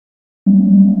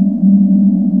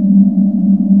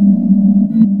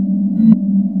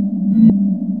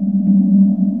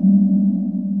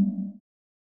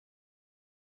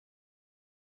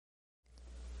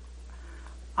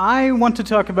I want to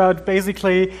talk about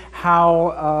basically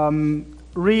how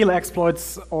real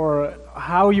exploits, or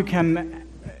how you can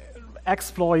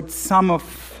exploit some of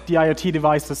the IoT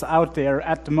devices out there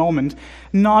at the moment.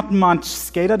 Not much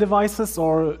SCADA devices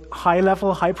or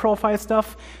high-level, high-profile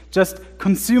stuff, just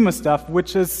consumer stuff,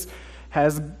 which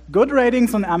has good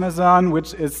ratings on Amazon,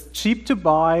 which is cheap to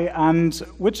buy, and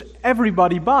which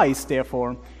everybody buys,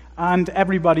 therefore, and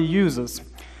everybody uses.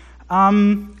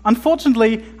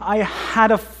 Unfortunately, I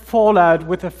had a fallout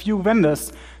with a few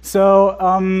vendors, so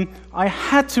I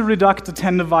had to reduce the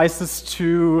 10 devices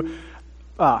to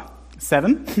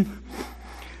 7,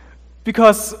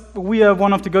 because we are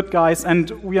one of the good guys,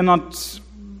 and we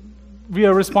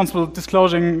are responsible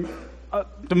disclosing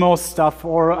the most stuff,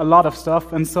 or a lot of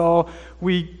stuff, and so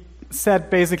we said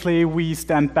basically we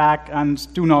stand back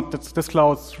and do not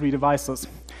disclose 3 devices.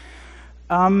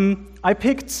 I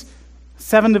picked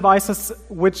 7 devices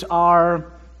which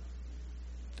are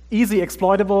easy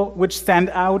exploitable, which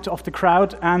stand out of the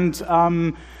crowd,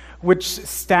 and which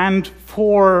stand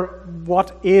for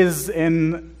what is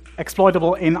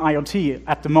exploitable in IoT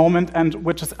at the moment, and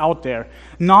which is out there.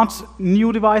 Not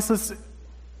new devices,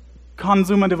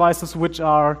 consumer devices which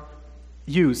are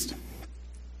used.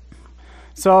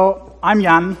 So I'm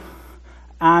Jan,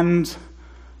 and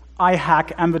I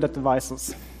hack embedded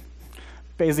devices.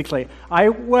 Basically, I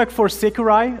work for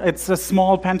Mirai. It's a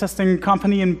small pen testing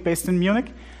company based in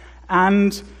Munich,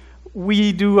 and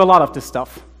we do a lot of this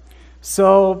stuff.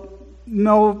 So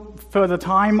no further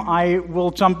time, I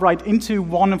will jump right into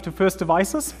one of the first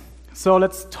devices. So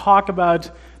let's talk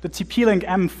about the TPLink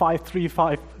M5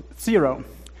 350.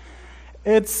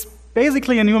 It's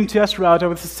basically an UMTS router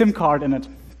with a SIM card in it.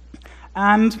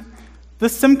 And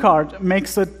this SIM card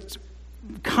makes it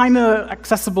kind of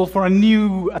accessible for a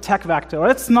new attack vector.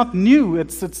 It's not new,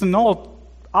 it's an old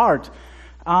art.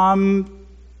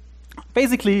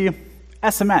 Basically,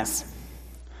 SMS.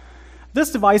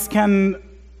 This device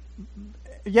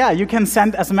you can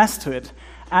send SMS to it.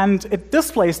 And it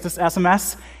displays this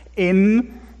SMS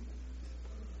in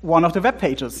one of the web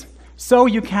pages. So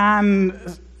you can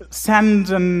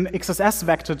send an XSS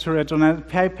vector to it, or a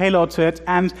payload to it,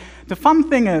 and the fun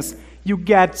thing is you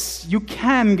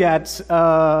can get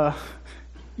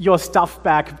your stuff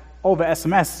back over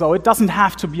SMS, so it doesn't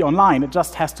have to be online, it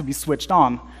just has to be switched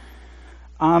on.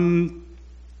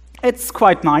 It's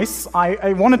quite nice.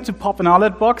 I wanted to pop an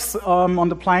alert box on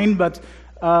the plane, but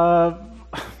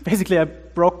basically I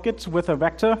broke it with a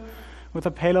vector, with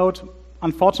a payload,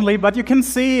 unfortunately, but you can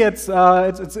see it's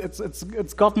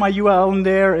got my URL in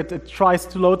there. It tries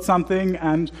to load something,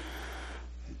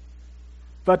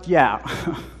 but yeah.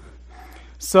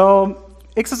 So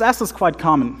XSS is quite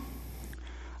common.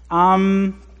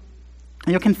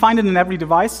 You can find it in every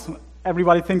device.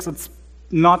 Everybody thinks it's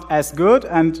not as good,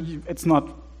 and it's not.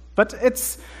 But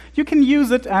you can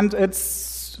use it, and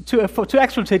it's to exploit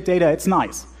data. It's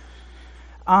nice.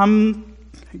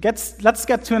 Let's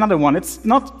get to another one. It's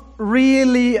not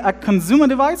really a consumer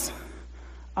device.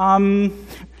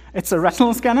 It's a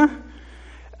retinal scanner.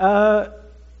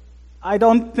 I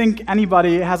don't think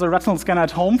anybody has a retinal scanner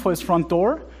at home for his front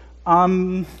door.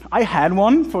 I had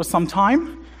one for some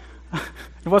time.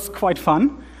 It was quite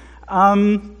fun.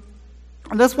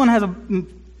 This one has a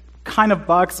kind of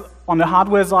bugs on the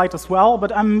hardware side as well,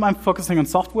 but I'm focusing on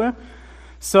software.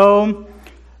 So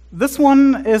this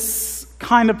one is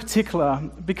kind of particular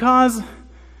because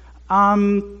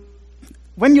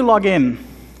when you log in,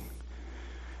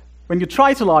 when you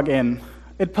try to log in,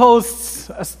 it posts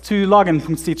to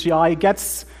login.cgi,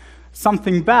 gets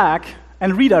something back,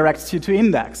 and redirects you to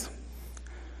index.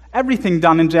 Everything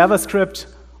done in JavaScript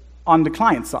on the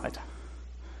client side.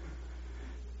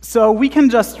 So we can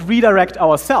just redirect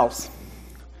ourselves.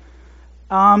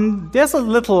 There's a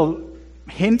little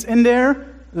hint in there.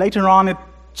 Later on, it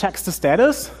checks the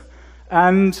status,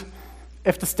 and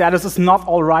if the status is not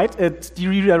all right, it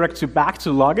redirects you back to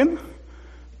login.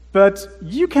 But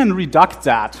you can redact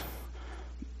that.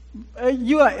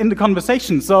 You are in the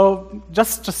conversation, so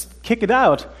just kick it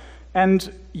out, and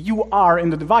you are in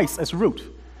the device as root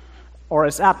or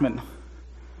as admin.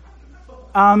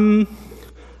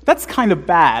 That's kind of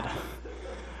bad.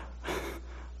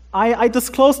 I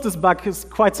disclosed this bug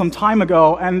quite some time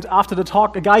ago, and after the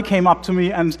talk, a guy came up to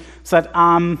me and said,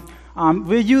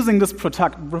 we're using this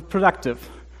productive.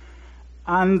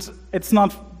 And it's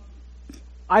not,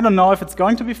 I don't know if it's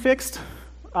going to be fixed.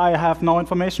 I have no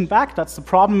information back. That's the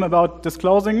problem about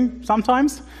disclosing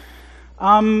sometimes.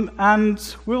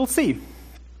 And we'll see.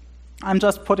 I'm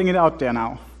just putting it out there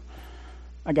now,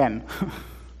 again.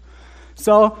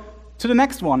 So, to the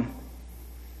next one.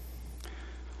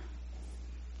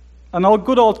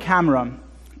 Good old camera.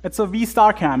 It's a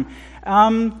Vstar cam.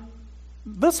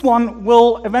 This one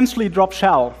will eventually drop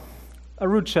shell, a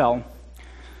root shell.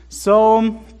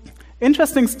 So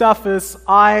interesting stuff is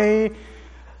I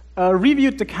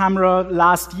reviewed the camera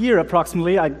last year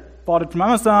approximately. I bought it from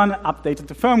Amazon, updated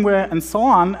the firmware, and so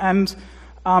on. And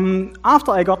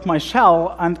after I got my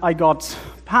shell and I got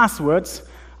passwords,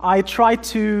 I tried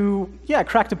to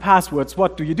crack the passwords.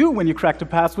 What do you do when you crack the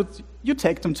passwords? You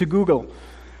take them to Google.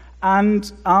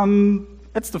 And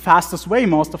it's the fastest way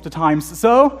most of the times.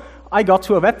 So I got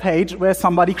to a web page where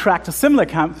somebody cracked a similar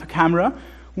camera,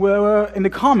 where in the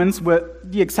comments were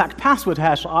the exact password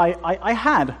hash I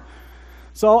had.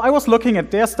 So I was looking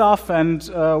at their stuff, and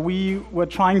we were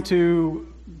trying to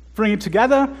bring it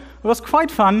together. It was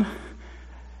quite fun.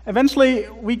 Eventually,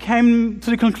 we came to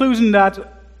the conclusion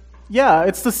that, yeah,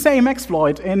 it's the same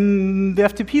exploit in the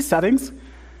FTP settings.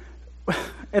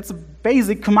 It's a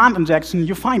basic command injection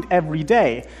you find every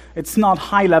day. It's not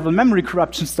high-level memory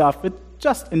corruption stuff. It's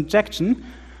just injection.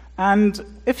 And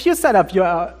if you set up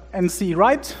your NC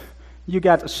right, you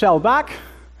get a shell back,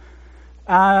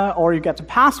 or you get the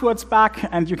passwords back,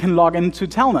 and you can log into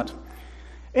Telnet.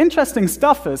 Interesting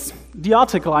stuff is, the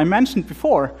article I mentioned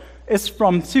before is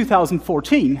from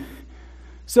 2014.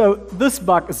 So this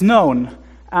bug is known.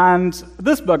 And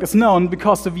this bug is known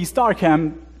because the Vstar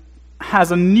cam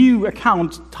has a new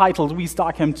account titled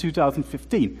VStarCam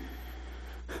 2015.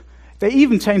 They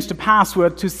even changed the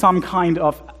password to some kind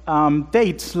of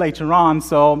date later on,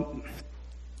 so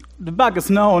the bug is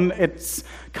known. It's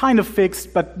kind of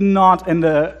fixed, but not in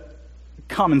the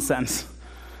common sense.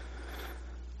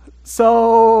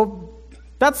 So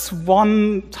that's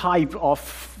one type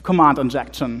of command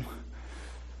injection.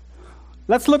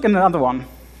 Let's look at another one.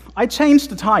 I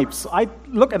changed the types. I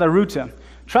look at a router.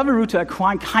 Travel router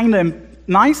are kind of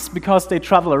nice because they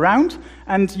travel around,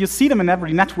 and you see them in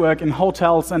every network, in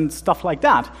hotels and stuff like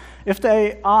that. If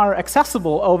they are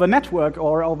accessible over network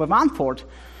or over WAN port,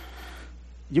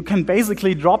 you can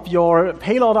basically drop your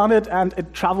payload on it, and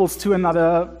it travels to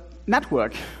another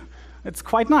network. It's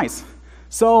quite nice.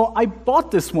 So I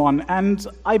bought this one, and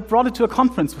I brought it to a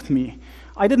conference with me.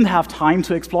 I didn't have time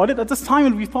to exploit it at this time,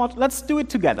 and we thought, let's do it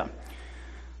together.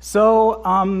 So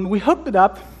we hooked it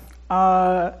up.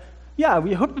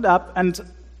 We hooked it up, and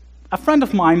a friend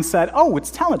of mine said, oh,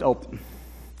 it's Telnet open.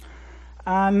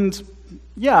 And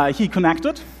yeah, he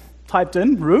connected, typed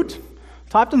in root,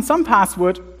 typed in some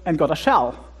password, and got a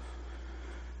shell.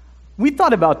 We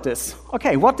thought about this.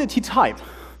 Okay, what did he type?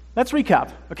 Let's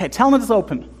recap. Okay, Telnet is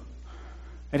open.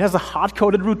 It has a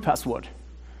hard-coded root password,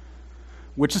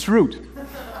 which is root.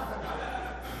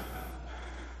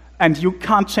 And you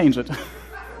can't change it.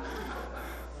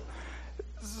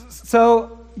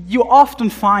 So you often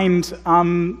find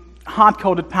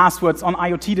hard-coded passwords on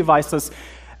IoT devices.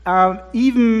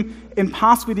 Even in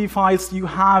password files, you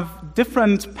have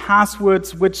different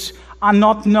passwords which are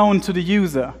not known to the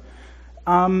user.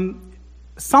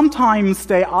 Sometimes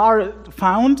they are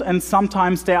found, and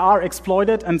sometimes they are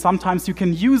exploited, and sometimes you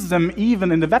can use them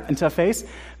even in the web interface.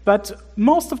 But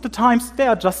most of the times, they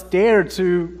are just there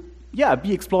to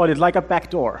be exploited, like a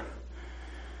backdoor.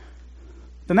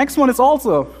 The next one is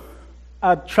also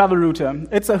a travel router.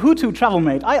 It's a Hutu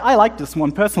TravelMate. I like this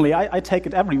one personally. I take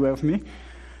it everywhere with me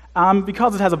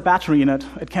because it has a battery in it.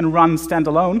 It can run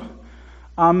standalone,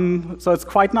 so it's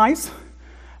quite nice.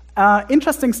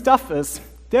 Interesting stuff is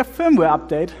their firmware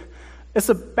update is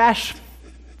a bash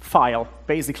file,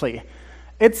 basically.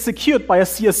 It's secured by a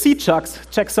CSC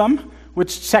checksum,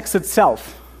 which checks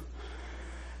itself.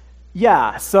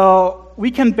 Yeah, so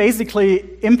we can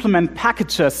basically implement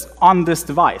packages on this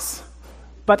device,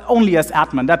 but only as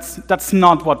admin. That's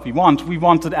not what we want. We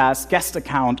want it as guest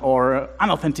account or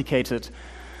unauthenticated.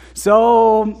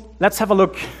 So let's have a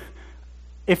look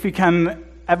if we can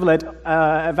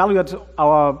evaluate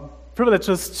our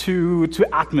privileges to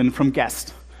admin from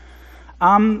guest.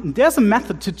 There's a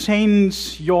method to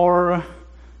change your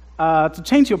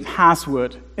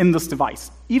password in this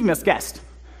device, even as guest.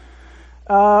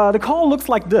 The call looks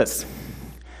like this.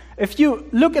 If you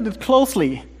look at it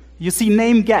closely, you see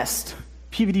name guest,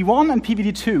 PVD1 and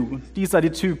PVD2. These are the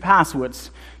two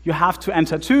passwords. You have to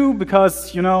enter 2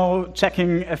 because,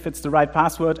 checking if it's the right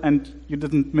password and you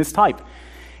didn't mistype.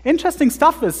 Interesting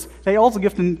stuff is they also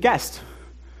give them guest.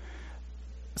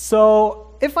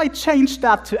 So if I change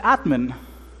that to admin,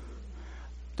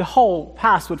 the whole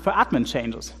password for admin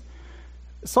changes.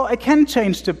 So I can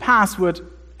change the password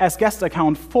as guest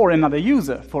account for another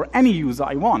user, for any user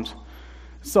I want.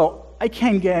 So I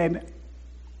can gain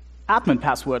admin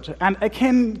password, and I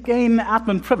can gain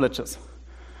admin privileges.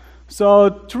 So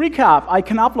to recap, I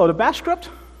can upload a bash script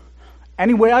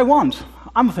any way I want,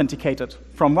 unauthenticated,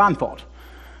 from WAN port.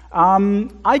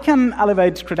 I can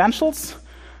elevate credentials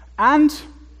and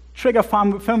trigger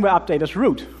firmware update as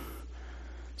root.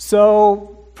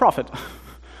 So profit.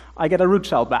 I get a root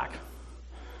shell back,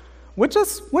 which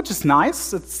is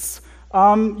nice. It's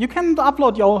you can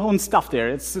upload your own stuff there.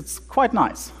 It's quite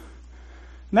nice.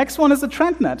 Next one is a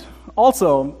Trendnet,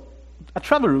 also a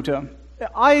travel router.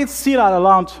 I see that a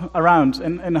lot around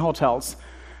in hotels.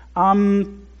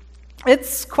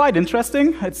 It's quite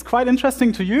interesting. It's quite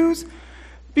interesting to use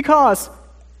because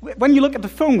when you look at the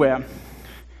firmware,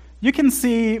 you can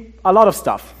see a lot of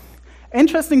stuff.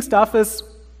 Interesting stuff is,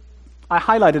 I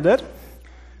highlighted it,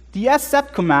 the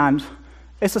sz command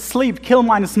is a sleep kill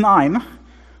 -9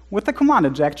 with the command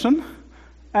injection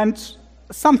and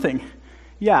something.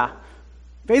 Yeah,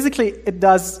 basically it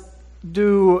does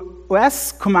do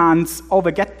OS commands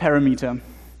over get parameter.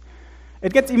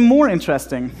 It gets even more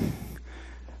interesting.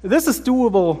 This is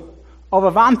doable over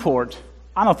WAN port,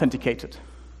 unauthenticated.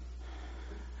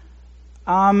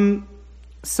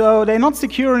 So they're not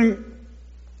securing.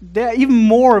 There are even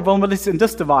more vulnerabilities in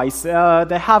this device.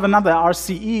 They have another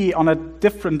RCE on a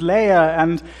different layer,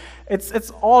 and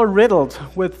it's all riddled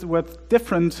with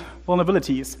different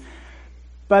vulnerabilities.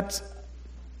 But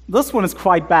this one is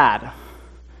quite bad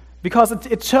because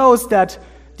it shows that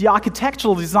the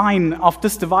architectural design of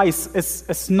this device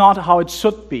is not how it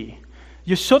should be.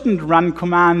 You shouldn't run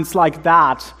commands like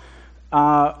that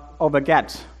over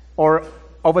get or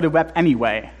over the web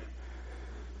anyway.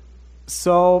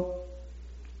 So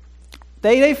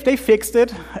they fixed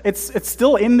it. It's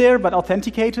still in there, but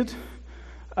authenticated.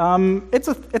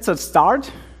 It's a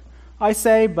start, I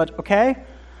say, but okay.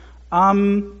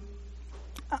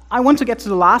 I want to get to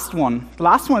the last one. The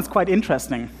last one is quite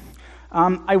interesting.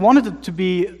 I wanted it to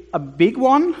be a big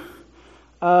one.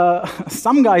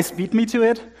 Some guys beat me to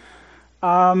it.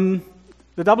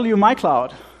 The WD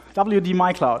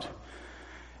MyCloud.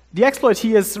 The exploit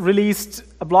here is released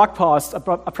a blog post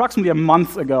approximately a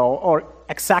month ago, or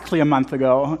exactly a month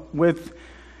ago, with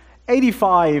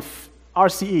 85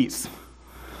 RCEs.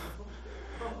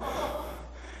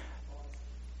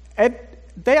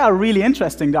 They are really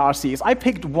interesting, the RCEs. I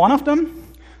picked one of them.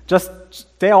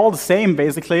 They're all the same,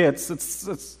 basically.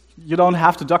 You don't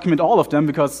have to document all of them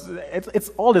because it's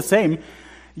all the same.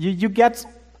 You get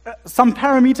some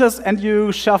parameters and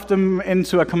you shove them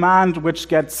into a command which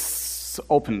gets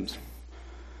opened.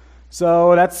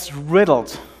 So that's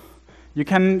riddled. You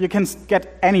can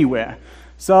get anywhere.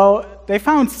 So they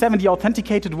found 70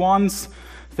 authenticated ones,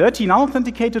 13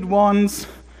 unauthenticated ones,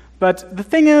 but the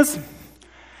thing is,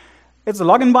 it's a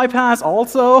login bypass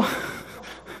also.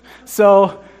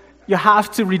 So you have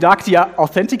to reduct the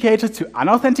authenticated to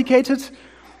unauthenticated.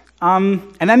 And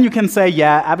then you can say,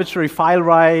 yeah, arbitrary file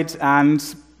write and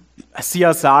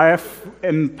CSR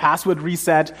in password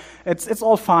reset. It's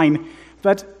all fine.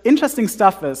 But interesting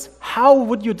stuff is, how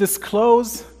would you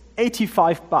disclose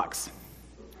 85 bugs?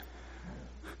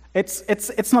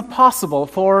 It's not possible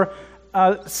for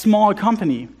a small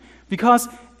company because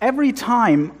every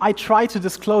time I try to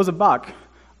disclose a bug,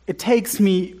 it takes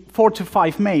me 4 to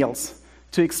 5 mails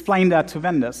to explain that to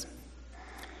vendors.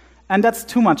 And that's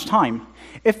too much time.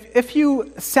 If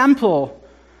you sample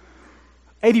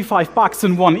 85 bugs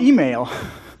in one email,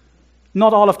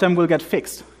 not all of them will get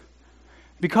fixed.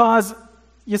 Because,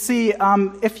 you see,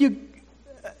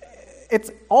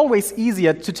 it's always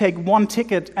easier to take one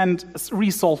ticket and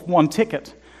resolve one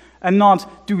ticket and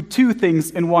not do 2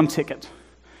 things in one ticket.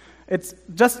 It's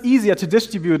just easier to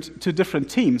distribute to different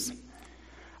teams.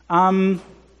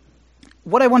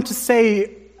 What I want to say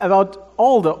about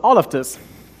all of this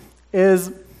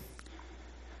is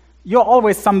you're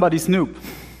always somebody's noob.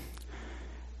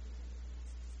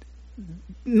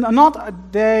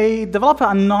 The developer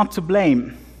are not to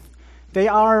blame. They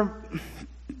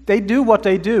do what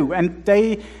they do, and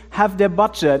they have their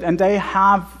budget, and they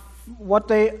have what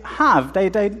they have.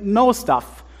 They know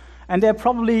stuff, and they're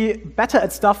probably better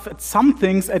at stuff at some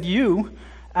things at you,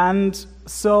 and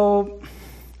so.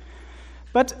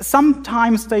 But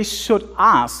sometimes they should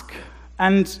ask,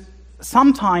 and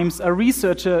sometimes a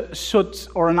researcher should,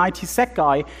 or an ITsec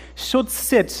guy should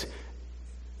sit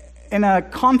in a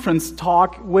conference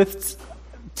talk with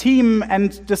team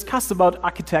and discuss about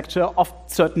architecture of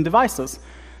certain devices.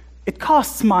 It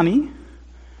costs money,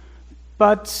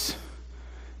 but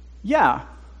yeah,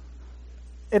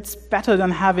 it's better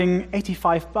than having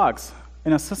 85 bugs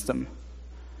in a system.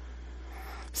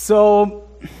 So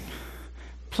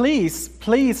please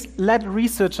let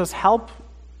researchers help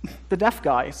the dev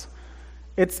guys.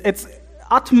 It's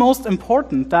utmost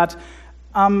important that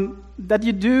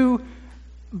you do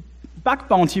bug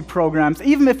bounty programs,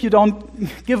 even if you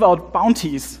don't give out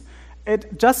bounties.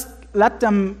 it just let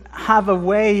them have a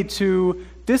way to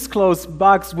disclose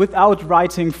bugs without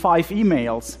writing 5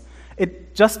 emails.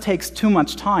 It just takes too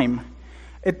much time.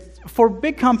 For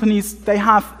big companies, they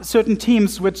have certain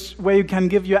teams where you can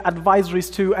give your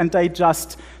advisories to, and they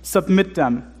just submit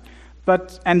them.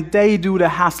 And they do the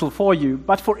hassle for you.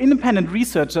 But for independent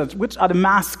researchers, which are the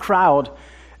mass crowd,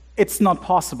 it's not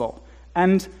possible.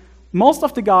 And most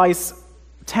of the guys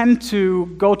tend to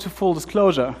go to full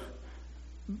disclosure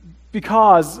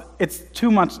because it's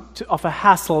too much of a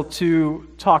hassle to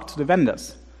talk to the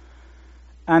vendors.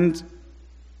 And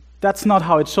that's not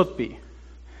how it should be.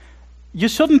 You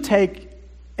shouldn't take,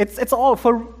 it's all,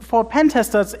 for pen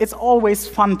testers, it's always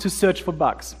fun to search for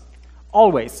bugs.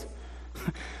 Always.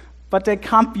 But they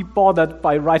can't be bothered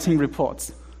by writing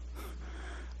reports.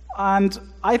 And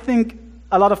I think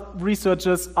a lot of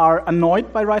researchers are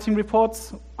annoyed by writing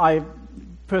reports. I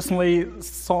personally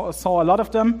saw a lot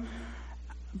of them.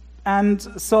 And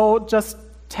so just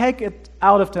take it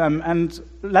out of them and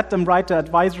let them write their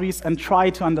advisories and try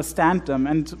to understand them,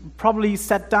 and probably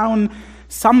set down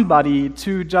somebody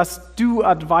to just do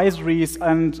advisories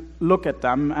and look at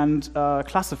them and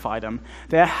classify them.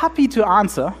 They're happy to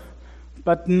answer,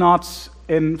 but not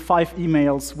in 5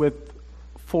 emails with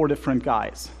 4 different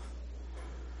guys.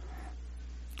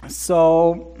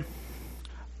 So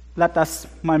that's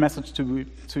my message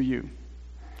to you.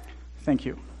 Thank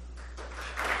you.